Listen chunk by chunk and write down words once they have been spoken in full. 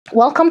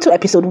Welcome to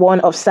episode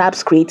 1 of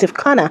SAB'S Creative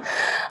Corner.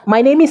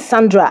 My name is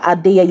Sandra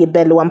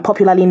Adeyeyebelu. I'm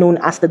popularly known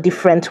as the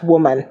Different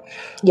Woman.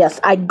 Yes,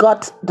 I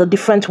got the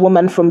Different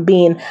Woman from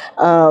being,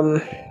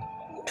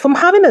 from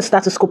having a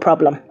status quo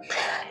problem.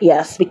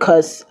 Yes,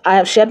 because I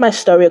have shared my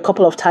story a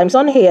couple of times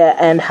on here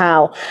and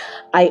how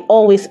I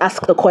always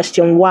ask the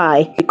question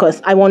why,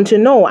 because I want to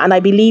know, and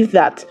I believe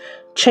that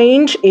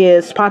change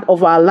is part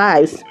of our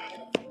lives.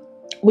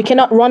 We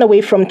cannot run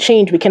away from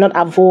change. We cannot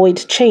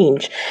avoid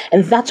change.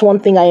 And that's one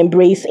thing I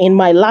embrace in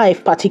my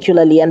life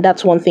particularly. And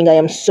that's one thing I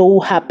am so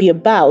happy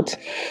about.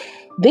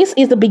 This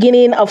is the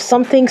beginning of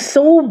something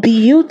so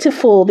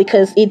beautiful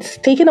because it's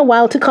taken a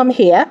while to come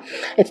here.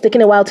 It's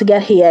taken a while to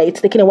get here.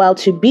 It's taken a while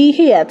to be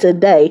here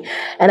today.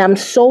 And I'm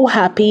so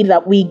happy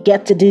that we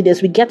get to do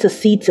this. We get to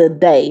see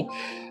today.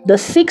 The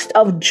 6th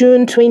of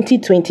June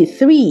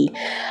 2023.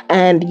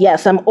 And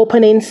yes, I'm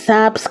opening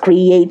SAB'S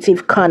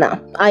Creative Corner.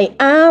 I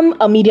am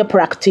a media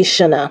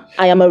practitioner.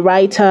 I am a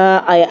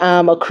writer. I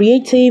am a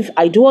creative.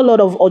 I do a lot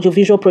of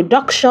audiovisual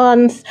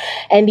productions.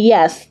 And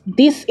yes,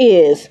 this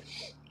is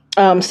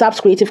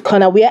SAB'S Creative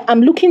Corner, where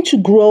I'm looking to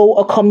grow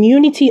a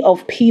community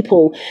of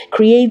people,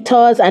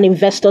 creators and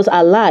investors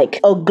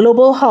alike. A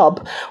global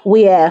hub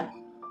where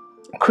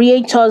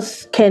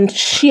creators can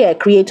share,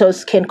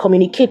 creators can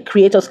communicate,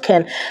 creators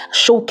can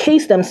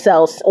showcase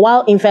themselves,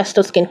 while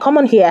investors can come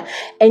on here,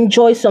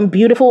 enjoy some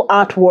beautiful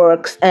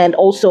artworks, and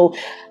also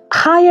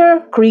hire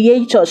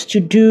creators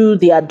to do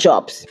their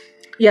jobs.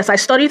 Yes, I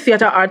studied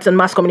theater arts and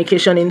mass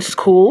communication in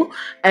school,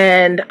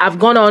 and I've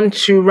gone on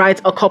to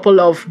write a couple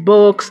of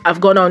books.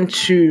 I've gone on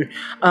to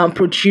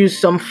produce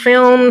some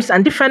films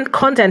and different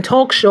content,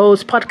 talk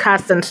shows,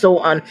 podcasts, and so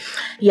on.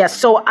 Yes,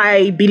 so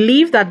I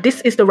believe that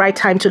this is the right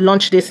time to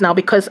launch this now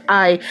because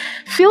I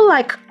feel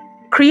like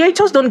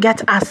creators don't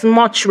get as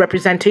much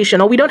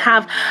representation, or we don't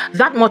have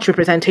that much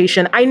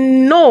representation. I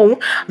know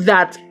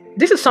that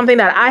this is something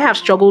that I have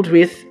struggled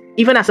with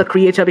even as a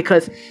creator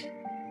because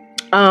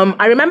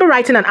I remember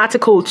writing an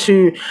article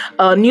to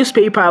a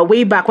newspaper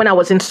way back when I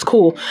was in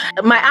school.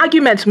 My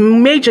argument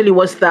majorly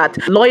was that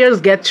lawyers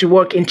get to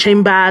work in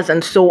chambers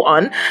and so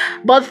on.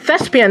 But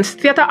thespians,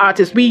 theater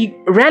artists, we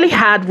rarely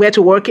had where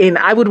to work in.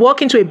 I would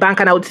walk into a bank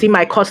and I would see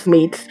my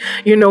classmates,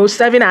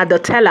 serving at the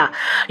teller.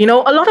 A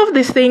lot of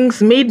these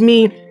things made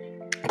me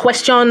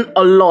question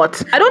a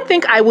lot. I don't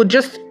think I would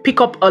just pick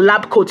up a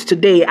lab coat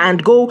today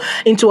and go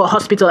into a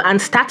hospital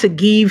and start to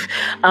give,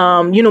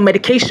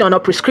 medication or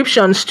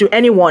prescriptions to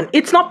anyone.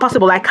 It's not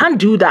possible. I can't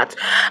do that.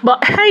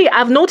 But hey,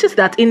 I've noticed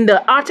that in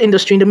the art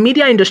industry, in the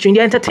media industry, in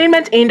the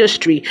entertainment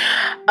industry,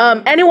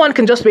 anyone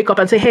can just wake up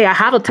and say, hey, I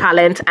have a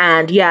talent,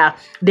 and yeah,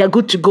 they're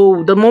good to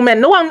go. The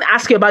moment no one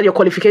asks you about your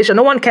qualification,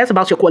 no one cares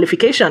about your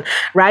qualification,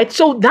 right?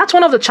 So that's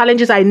one of the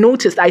challenges I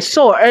noticed, I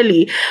saw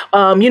early,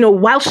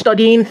 while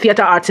studying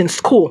theater arts in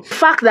school. The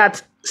fact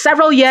that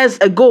several years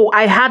ago,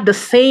 I had the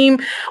same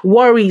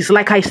worries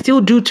like I still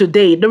do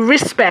today. The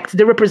respect,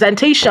 the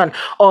representation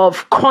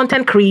of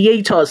content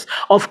creators,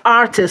 of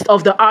artists,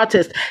 of the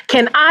artist.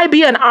 Can I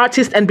be an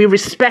artist and be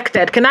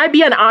respected? Can I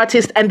be an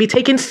artist and be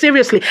taken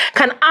seriously?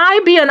 Can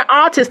I be an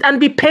artist and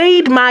be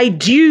paid my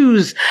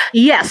dues?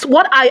 Yes,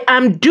 what I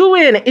am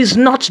doing is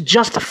not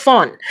just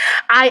fun.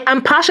 I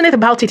am passionate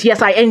about it.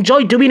 Yes, I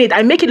enjoy doing it.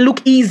 I make it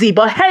look easy,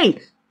 but hey,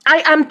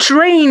 I am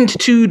trained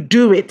to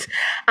do it.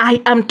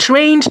 I am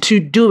trained to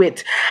do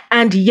it.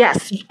 And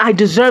yes, I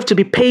deserve to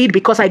be paid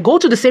because I go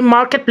to the same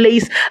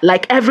marketplace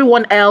like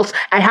everyone else.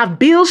 I have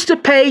bills to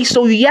pay.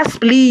 So yes,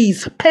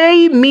 please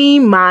pay me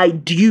my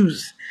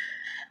dues.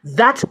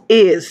 That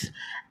is,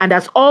 and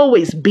has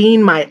always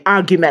been my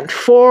argument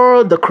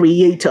for the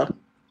creator.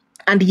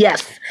 And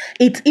yes,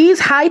 it is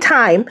high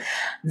time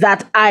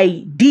that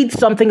I did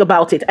something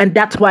about it. And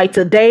that's why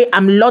today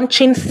I'm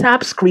launching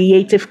SAB'S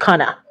Creative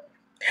Corner.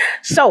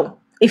 So,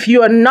 if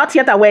you are not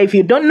yet aware, if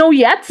you don't know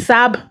yet,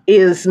 SAB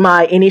is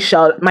my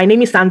initial. My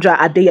name is Sandra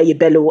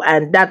Adeyeyebelu,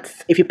 and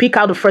that's, if you pick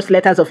out the first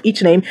letters of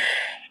each name,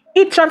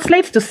 it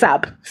translates to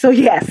SAB. So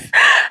yes,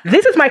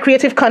 this is my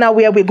creative corner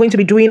where we're going to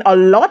be doing a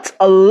lot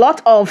of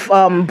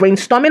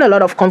brainstorming, a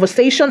lot of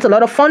conversations, a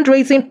lot of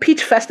fundraising,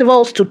 pitch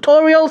festivals,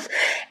 tutorials,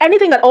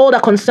 anything at all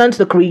that concerns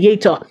the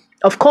creator.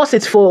 Of course,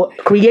 it's for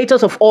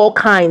creators of all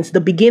kinds, the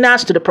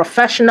beginners to the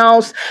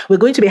professionals. We're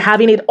going to be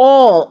having it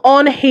all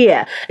on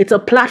here. It's a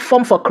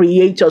platform for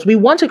creators. We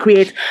want to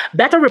create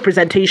better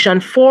representation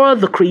for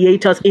the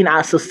creators in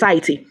our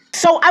society.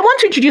 So I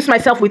want to introduce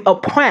myself with a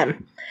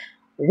poem.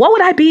 What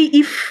would I be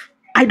if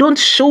I don't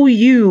show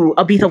you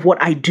a bit of what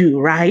I do,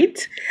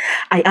 right?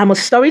 I am a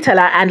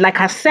storyteller, and like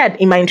I said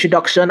in my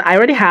introduction, I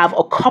already have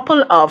a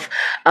couple of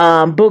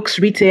books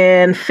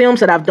written,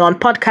 films that I've done,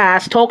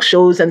 podcasts, talk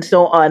shows, and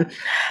so on.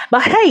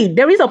 But hey,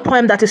 there is a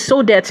poem that is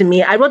so dear to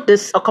me. I wrote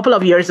this a couple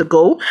of years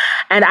ago,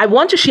 and I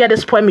want to share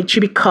this poem with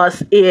you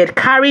because it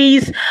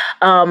carries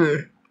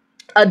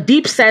a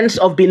deep sense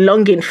of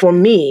belonging for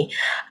me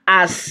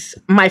as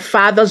my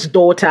father's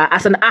daughter,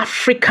 as an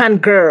African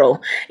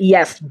girl.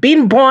 Yes,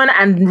 being born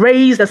and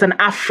raised as an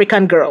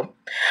African girl.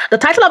 The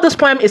title of this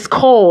poem is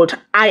called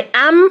I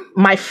Am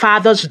My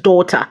Father's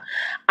Daughter.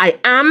 I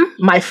am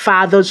my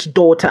father's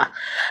daughter.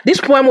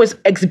 This poem was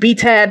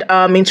exhibited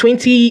in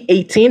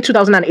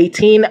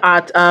 2018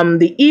 at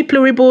the E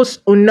Pluribus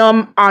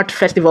Unum Art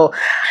Festival.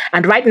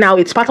 And right now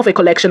it's part of a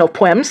collection of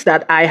poems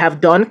that I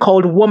have done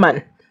called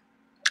Woman.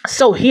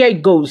 So here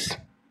it goes.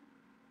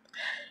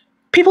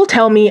 People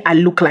tell me I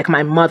look like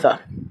my mother.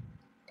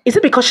 Is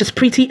it because she's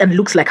pretty and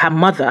looks like her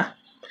mother?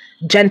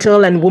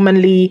 Gentle and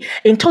womanly,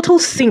 in total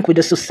sync with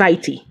the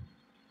society.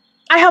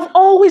 I have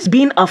always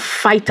been a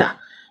fighter,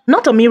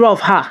 not a mirror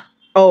of her.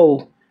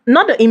 Oh,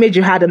 not the image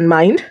you had in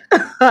mind.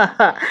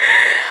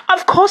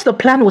 Of course, the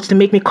plan was to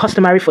make me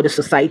customary for the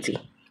society.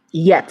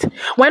 Yet,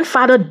 when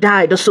father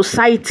died, the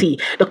society,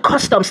 the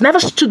customs never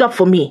stood up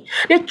for me.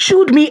 They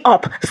chewed me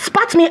up,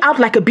 spat me out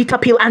like a bitter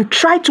pill, and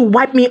tried to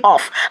wipe me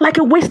off like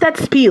a wasted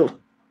spill.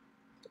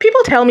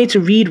 People tell me to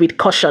read with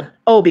caution.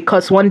 Oh,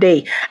 because one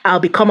day I'll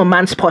become a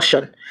man's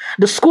portion.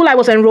 The school I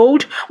was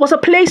enrolled was a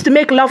place to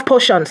make love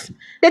potions.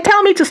 They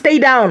tell me to stay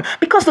down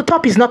because the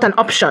top is not an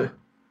option.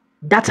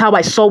 That's how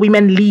I saw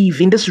women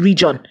live in this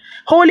region,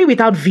 wholly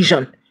without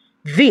vision.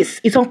 This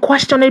is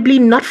unquestionably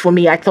not for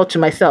me, I thought to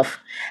myself.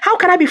 How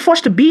can I be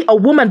forced to be a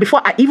woman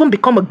before I even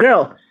become a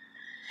girl?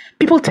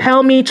 People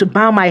tell me to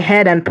bow my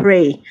head and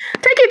pray.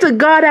 Take it to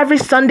God every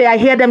Sunday, I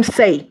hear them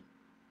say.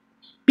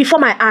 Before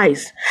my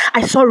eyes,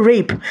 I saw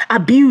rape,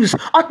 abuse,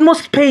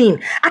 utmost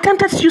pain,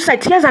 attempted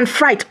suicide, tears and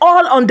fright,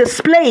 all on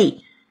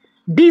display.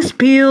 These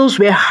pills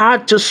were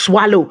hard to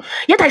swallow,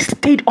 yet I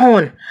stayed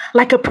on,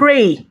 like a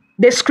prey.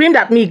 They screamed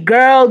at me,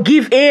 girl,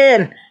 give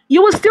in.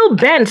 You will still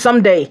bend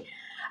someday.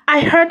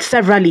 I heard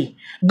severally,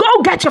 go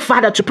get your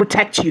father to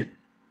protect you.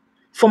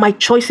 For my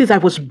choices, I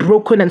was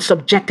broken and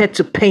subjected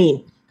to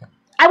pain.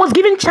 I was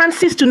given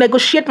chances to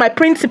negotiate my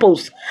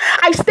principles.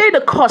 I stayed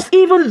the course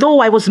even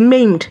though I was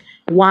maimed.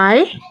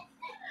 Why?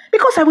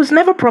 Because I was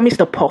never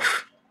promised a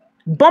puff.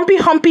 Bumpy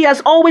Humpy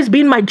has always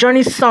been my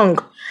journey's song.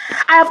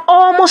 I have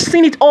almost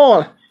seen it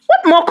all.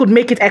 What more could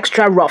make it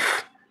extra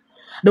rough?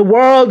 The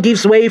world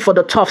gives way for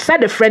the tough,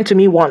 said a friend to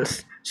me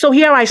once. So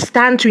here I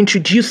stand to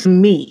introduce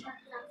me.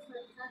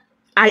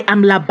 I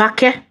am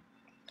Labake,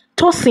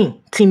 Tosin,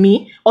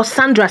 Timi, or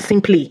Sandra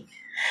simply.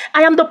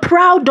 I am the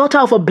proud daughter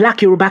of a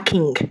black Yoruba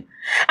king.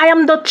 I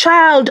am the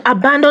child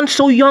abandoned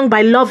so young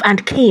by love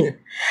and kin.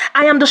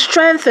 I am the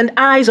strength and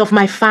eyes of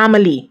my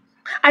family.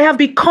 I have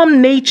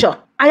become nature.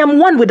 I am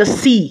one with the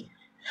sea.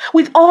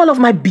 With all of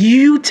my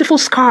beautiful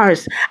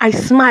scars, I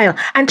smile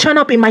and turn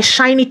up in my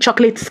shiny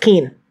chocolate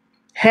skin.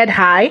 Head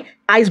high,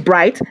 eyes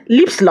bright,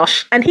 lips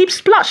lush, and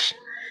hips plush.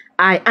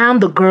 I am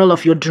the girl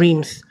of your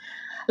dreams.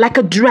 Like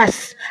a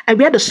dress, I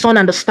wear the sun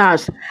and the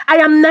stars. I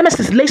am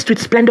nemesis laced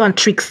with splendor and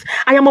tricks.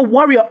 I am a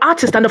warrior,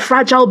 artist, and a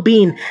fragile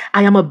being.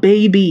 I am a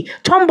baby,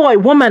 tomboy,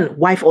 woman,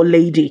 wife, or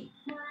lady.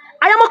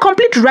 I am a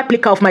complete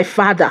replica of my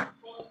father,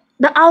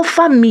 the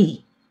alpha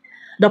me,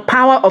 the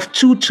power of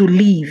two to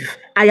live.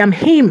 I am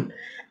him.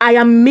 I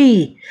am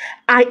me.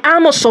 I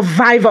am a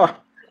survivor.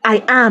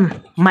 I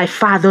am my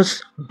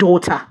father's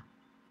daughter.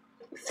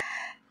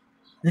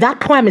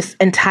 That poem is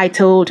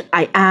entitled,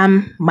 I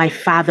Am My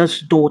Father's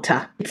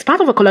Daughter. It's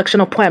part of a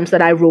collection of poems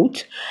that I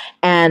wrote,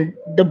 and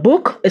the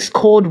book is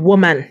called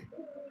Woman.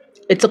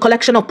 It's a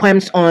collection of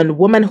poems on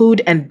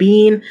womanhood and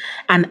being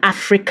an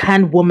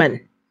African woman.